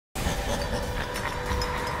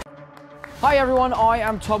Hi everyone, I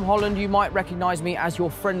am Tom Holland. You might recognize me as your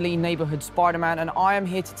friendly neighborhood Spider-Man, and I am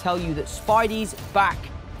here to tell you that Spidey's back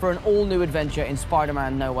for an all-new adventure in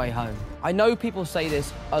Spider-Man No Way Home. I know people say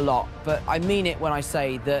this a lot, but I mean it when I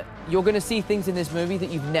say that you're gonna see things in this movie that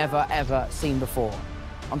you've never, ever seen before.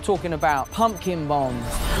 I'm talking about pumpkin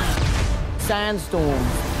bombs, sandstorms,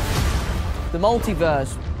 the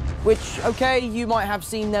multiverse, which, okay, you might have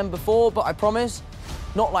seen them before, but I promise,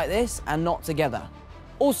 not like this and not together.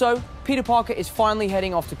 Also, Peter Parker is finally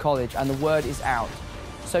heading off to college and the word is out.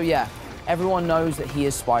 So yeah, everyone knows that he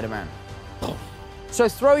is Spider-Man. So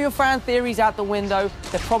throw your fan theories out the window.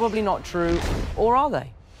 They're probably not true, or are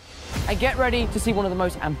they? And get ready to see one of the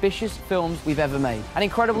most ambitious films we've ever made. An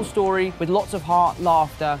incredible story with lots of heart,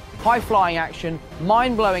 laughter, high-flying action,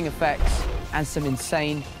 mind-blowing effects, and some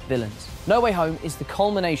insane villains. No Way Home is the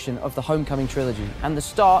culmination of the Homecoming trilogy and the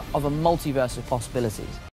start of a multiverse of possibilities.